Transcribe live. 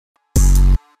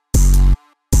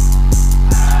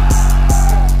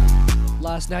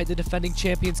Last night, the defending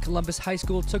champions Columbus High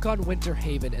School took on Winter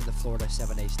Haven in the Florida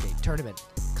 7A state tournament.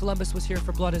 Columbus was here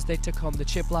for blood as they took home the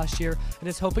chip last year and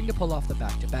is hoping to pull off the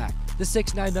back-to-back. The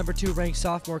 6'9" number 2 ranked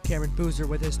sophomore Cameron Boozer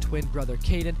with his twin brother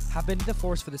Caden have been the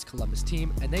force for this Columbus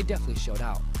team, and they definitely showed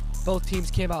out. Both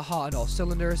teams came out hot on all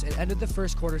cylinders and ended the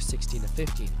first quarter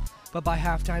 16-15. But by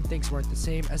halftime, things weren't the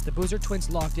same as the Boozer twins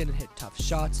locked in and hit tough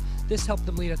shots. This helped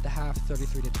them lead at the half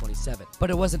 33-27. But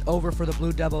it wasn't over for the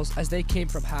Blue Devils as they came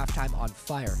from halftime on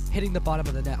fire, hitting the bottom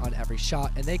of the net on every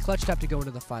shot, and they clutched up to go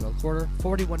into the final quarter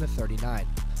 41-39.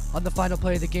 On the final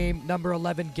play of the game, number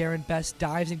 11 Garen Best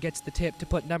dives and gets the tip to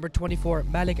put number 24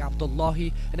 Malik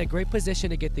Abdullahi in a great position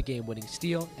to get the game-winning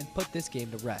steal and put this game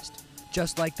to rest.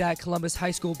 Just like that, Columbus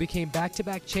High School became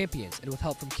back-to-back champions, and with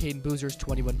help from Caden Boozer's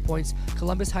 21 points,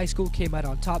 Columbus High School came out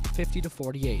on top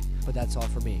 50-48. But that's all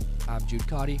for me. I'm Jude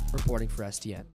Kadi, reporting for STN.